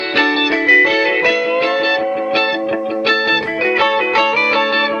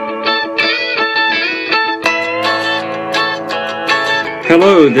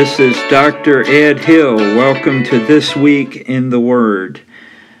Hello, this is Dr. Ed Hill. Welcome to This Week in the Word.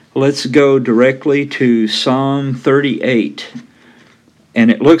 Let's go directly to Psalm 38. And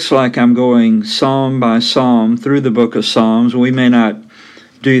it looks like I'm going psalm by psalm through the book of Psalms. We may not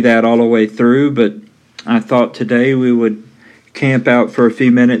do that all the way through, but I thought today we would camp out for a few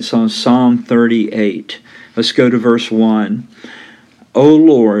minutes on Psalm 38. Let's go to verse 1. O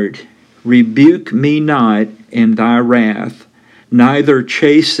Lord, rebuke me not in thy wrath, neither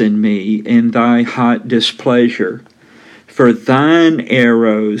chasten me in thy hot displeasure. For thine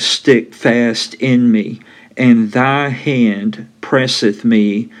arrows stick fast in me, and thy hand presseth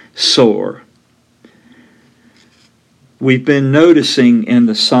me sore. We've been noticing in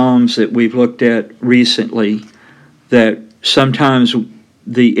the Psalms that we've looked at recently that sometimes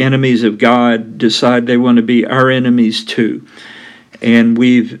the enemies of God decide they want to be our enemies too. And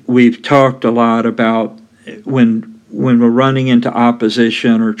we've talked a lot about when we're running into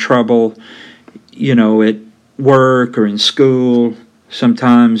opposition or trouble, at work or in school,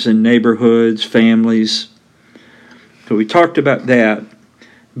 sometimes in neighborhoods, families. So we talked about that.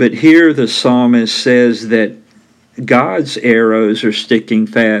 But here the psalmist says that God's arrows are sticking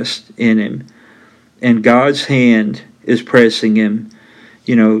fast in him, and God's hand is pressing him,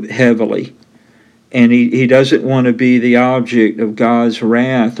 heavily. And he doesn't want to be the object of God's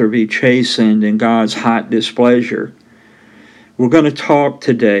wrath or be chastened in God's hot displeasure. We're going to talk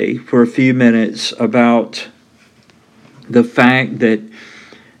today for a few minutes about the fact that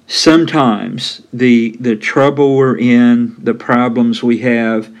sometimes the trouble we're in, the problems we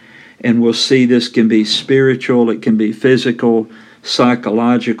have, and we'll see this can be spiritual, it can be physical,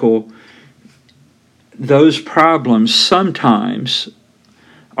 psychological. Those problems sometimes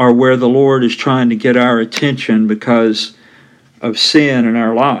are where the Lord is trying to get our attention because of sin in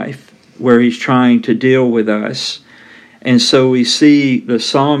our life, where He's trying to deal with us. And so we see the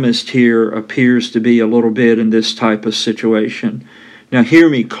psalmist here appears to be a little bit in this type of situation. Now hear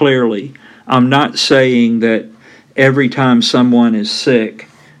me clearly. I'm not saying that every time someone is sick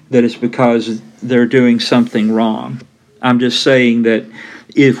that it's because they're doing something wrong. I'm just saying that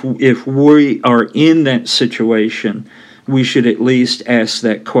if we are in that situation, we should at least ask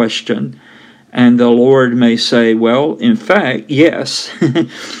that question. And the Lord may say, well, in fact, yes,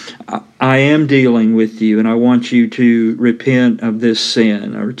 I am dealing with you, and I want you to repent of this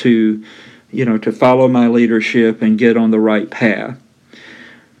sin, or to follow my leadership and get on the right path.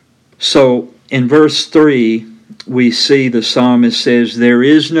 So in verse 3, we see the psalmist says, there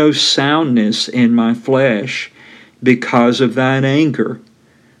is no soundness in my flesh because of thine anger.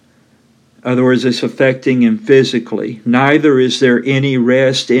 In other words, it's affecting him physically. Neither is there any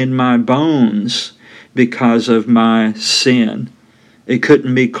rest in my bones because of my sin. It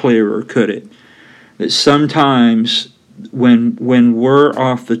couldn't be clearer, could it? That sometimes when we're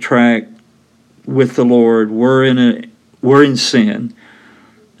off the track with the Lord, we're in sin.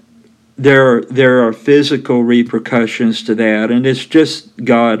 There are physical repercussions to that, and it's just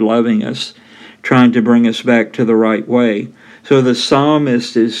God loving us, trying to bring us back to the right way. So the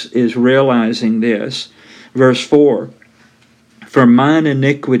psalmist is realizing this. Verse 4, for mine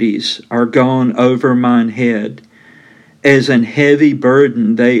iniquities are gone over mine head. As an heavy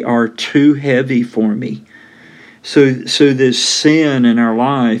burden, they are too heavy for me. So this sin in our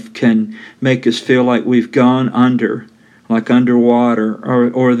life can make us feel like we've gone under, like underwater,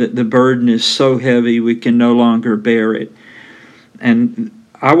 or that the burden is so heavy we can no longer bear it. And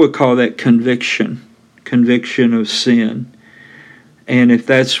I would call that conviction of sin. And if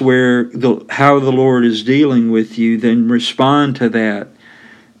that's how the Lord is dealing with you, then respond to that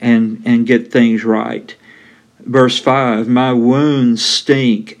and get things right. Verse 5, my wounds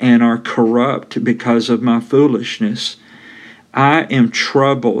stink and are corrupt because of my foolishness. I am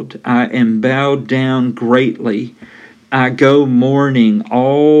troubled, I am bowed down greatly. I go mourning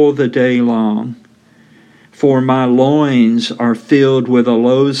all the day long. For my loins are filled with a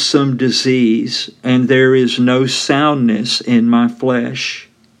loathsome disease, and there is no soundness in my flesh.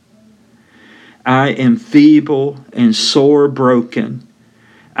 I am feeble and sore broken.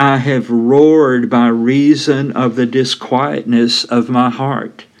 I have roared by reason of the disquietness of my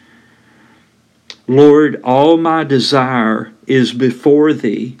heart. Lord, all my desire is before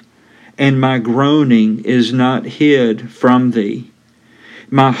thee, and my groaning is not hid from thee.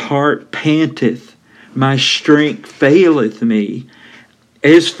 My heart panteth, my strength faileth me.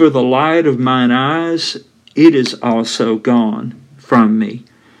 As for the light of mine eyes, it is also gone from me.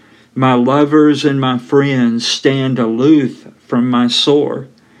 My lovers and my friends stand aloof from my sore,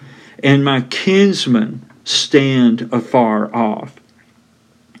 and my kinsmen stand afar off.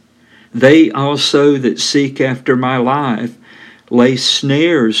 They also that seek after my life lay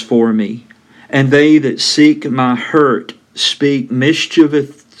snares for me, and they that seek my hurt speak mischievous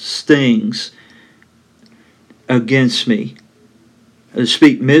things against me.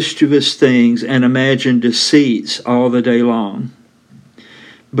 Speak mischievous things and imagine deceits all the day long.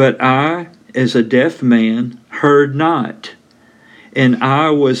 But I, as a deaf man, heard not, and I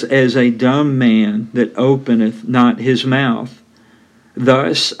was as a dumb man that openeth not his mouth.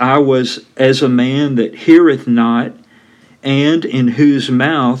 Thus I was as a man that heareth not, and in whose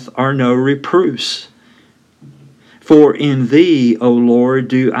mouth are no reproofs. For in thee, O Lord,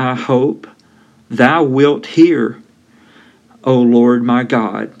 do I hope. Thou wilt hear, O Lord my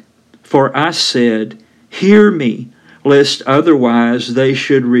God. For I said, hear me, lest otherwise they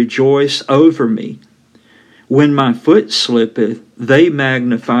should rejoice over me. When my foot slippeth, they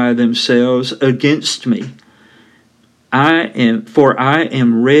magnify themselves against me. For I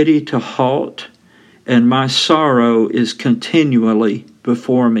am ready to halt, and my sorrow is continually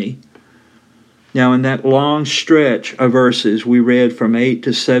before me. Now in that long stretch of verses we read from 8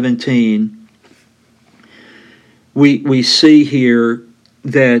 to 17, we see here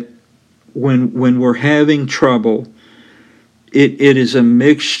that when we're having trouble, it is a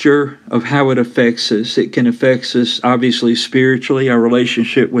mixture of how it affects us. It can affect us, obviously, spiritually, our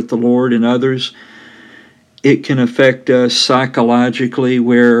relationship with the Lord and others. It can affect us psychologically,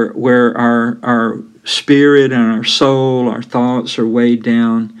 where our spirit and our soul, our thoughts are weighed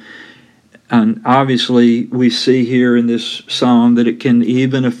down. And obviously, we see here in this psalm that it can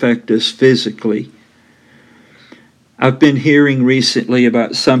even affect us physically. I've been hearing recently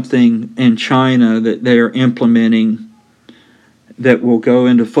about something in China that they're implementing that will go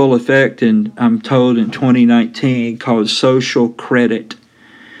into full effect, and I'm told in 2019, called social credit,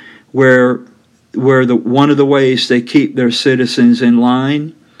 where one of the ways they keep their citizens in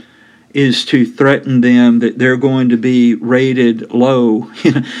line is to threaten them that they're going to be rated low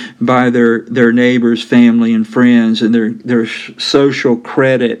by their neighbors, family, and friends, and their social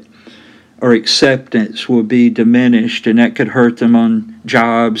credit or acceptance will be diminished, and that could hurt them on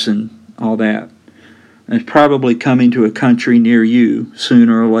jobs and all that. And it's probably coming to a country near you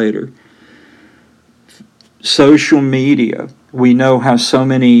sooner or later. Social media, we know how so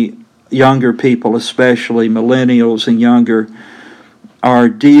many younger people, especially millennials and younger, are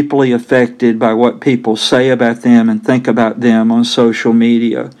deeply affected by what people say about them and think about them on social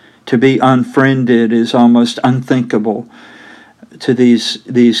media. To be unfriended is almost unthinkable to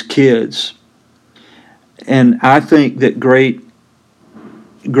these kids. And I think that great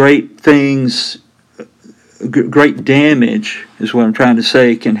things, great damage is what I'm trying to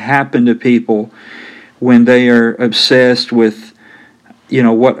say, can happen to people when they are obsessed with,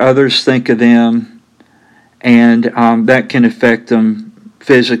 what others think of them, and that can affect them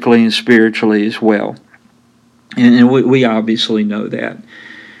physically and spiritually as well. And we obviously know that.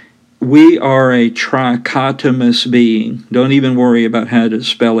 We are a trichotomous being. Don't even worry about how to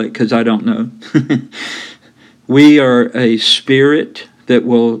spell it, because I don't know. We are a spirit that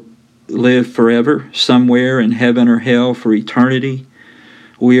will live forever, somewhere in heaven or hell for eternity.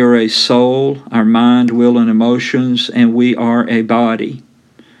 We are a soul, our mind, will, and emotions, and we are a body.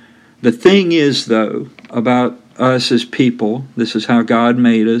 The thing is, though, about us as people, this is how God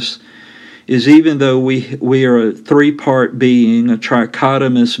made us, is even though we are a three-part being, a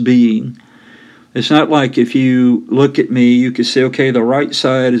trichotomous being, it's not like if you look at me, you can say, okay, the right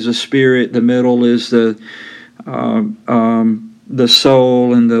side is the spirit, the middle is the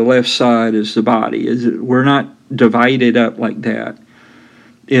soul, and the left side is the body. We're not divided up like that.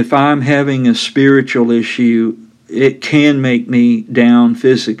 If I'm having a spiritual issue, it can make me down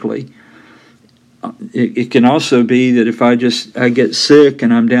physically. It can also be that if I get sick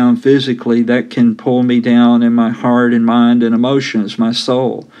and I'm down physically, that can pull me down in my heart and mind and emotions, my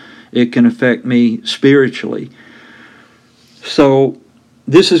soul. It can affect me spiritually. So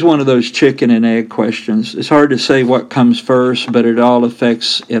this is one of those chicken and egg questions. It's hard to say what comes first, but it all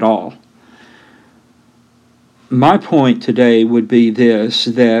affects it all. My point today would be this,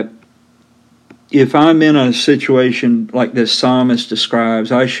 that if I'm in a situation like this psalmist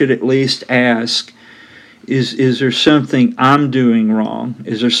describes, I should at least ask, is there something I'm doing wrong?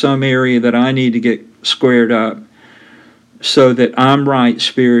 Is there some area that I need to get squared up so that I'm right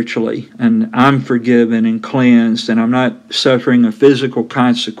spiritually and I'm forgiven and cleansed and I'm not suffering a physical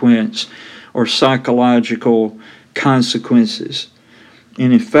consequence or psychological consequences?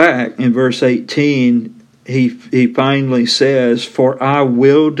 And in fact, in verse 18, he finally says, for I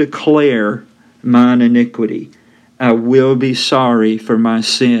will declare mine iniquity. I will be sorry for my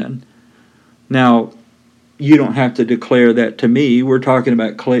sin. Now, you don't have to declare that to me. We're talking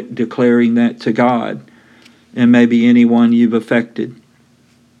about declaring that to God. and maybe anyone you've affected.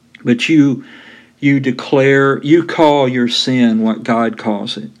 But you declare, you call your sin what God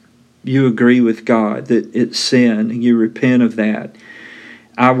calls it. You agree with God that it's sin, and you repent of that.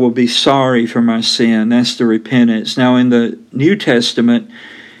 I will be sorry for my sin. That's the repentance. Now, in the New Testament,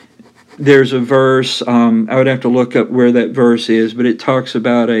 there's a verse, I would have to look up where that verse is, but it talks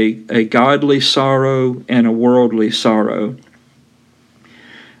about a godly sorrow and a worldly sorrow.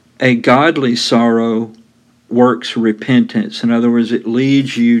 A godly sorrow works repentance. In other words, it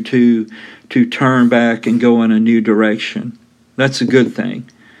leads you to turn back and go in a new direction. That's a good thing.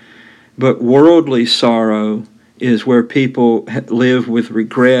 But worldly sorrow is where people live with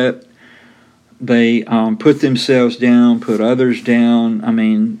regret. They put themselves down, put others down. I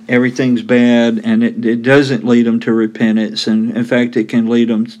mean, everything's bad, and it doesn't lead them to repentance. And in fact, it can lead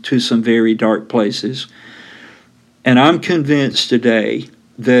them to some very dark places. And I'm convinced today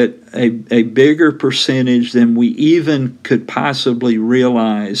that a bigger percentage than we even could possibly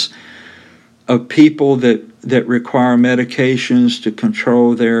realize of people that require medications to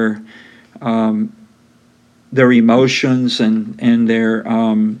control their emotions and their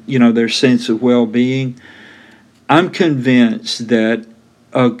their sense of well-being. I'm convinced that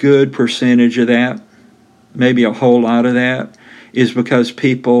a good percentage of that, maybe a whole lot of that, is because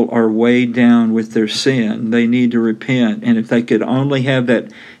people are weighed down with their sin. They need to repent, and if they could only have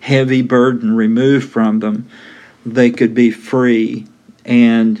that heavy burden removed from them, they could be free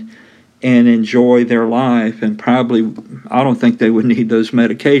and enjoy their life, and probably, I don't think they would need those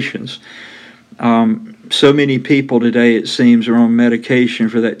medications. So many people today, it seems, are on medication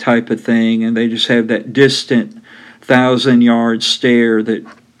for that type of thing, and they just have that distant 1,000-yard stare that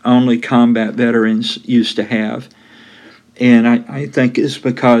only combat veterans used to have. And I think it's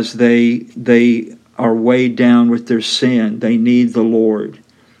because they are weighed down with their sin. They need the Lord.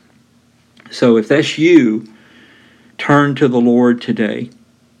 So if that's you, turn to the Lord today.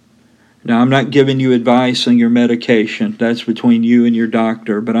 Now, I'm not giving you advice on your medication. That's between you and your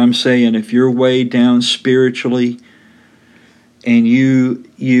doctor. But I'm saying if you're weighed down spiritually and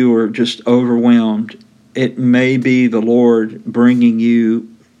you are just overwhelmed, it may be the Lord bringing you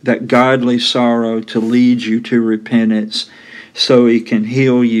that godly sorrow to lead you to repentance so He can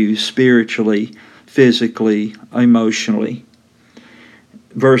heal you spiritually, physically, emotionally.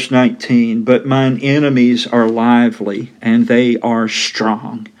 Verse 19, but mine enemies are lively, and they are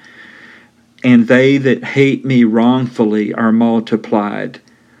strong. And they that hate me wrongfully are multiplied.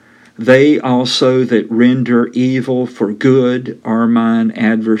 They also that render evil for good are mine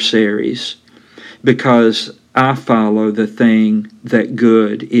adversaries, because I follow the thing that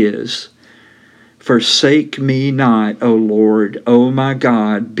good is. Forsake me not, O Lord, O my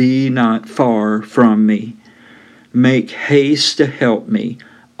God, be not far from me. Make haste to help me,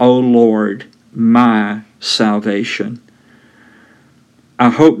 O Lord, my salvation. I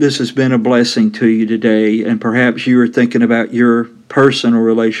hope this has been a blessing to you today, and perhaps you are thinking about your personal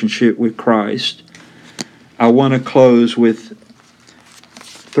relationship with Christ. I want to close with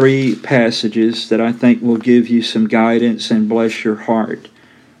 3 passages that I think will give you some guidance and bless your heart.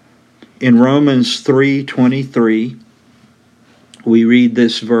 In Romans 3:23, we read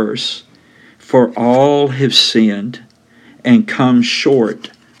this verse, for all have sinned and come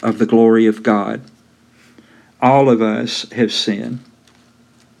short of the glory of God. All of us have sinned.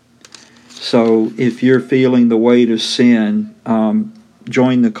 So if you're feeling the weight of sin,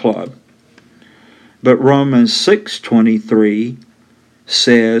 join the club. But Romans 6:23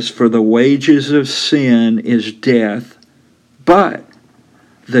 says, for the wages of sin is death, but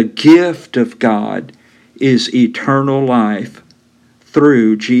the gift of God is eternal life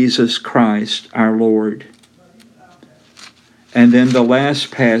through Jesus Christ our Lord. And then the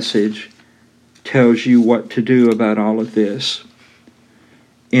last passage tells you what to do about all of this.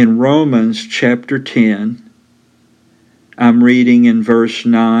 In Romans chapter 10, I'm reading in verse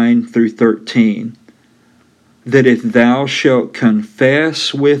 9 through 13, that if thou shalt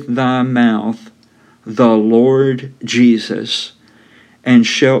confess with thy mouth the Lord Jesus, and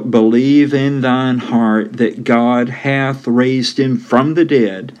shalt believe in thine heart that God hath raised him from the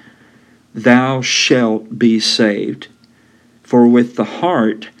dead, thou shalt be saved. For with the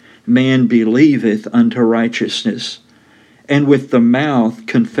heart man believeth unto righteousness, and with the mouth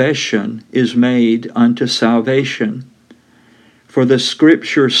confession is made unto salvation. For the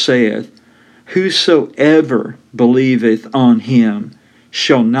Scripture saith, whosoever believeth on him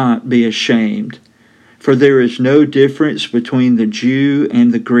shall not be ashamed. For there is no difference between the Jew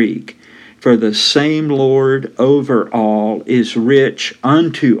and the Greek, for the same Lord over all is rich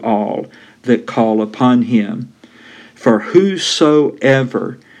unto all that call upon him. For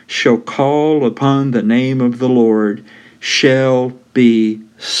whosoever shall call upon the name of the Lord shall be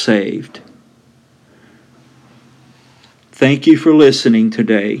saved. Thank you for listening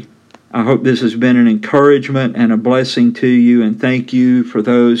today. I hope this has been an encouragement and a blessing to you, and thank you for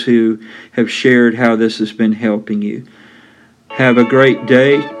those who have shared how this has been helping you. Have a great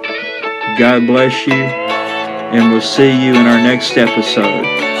day. God bless you, and we'll see you in our next episode.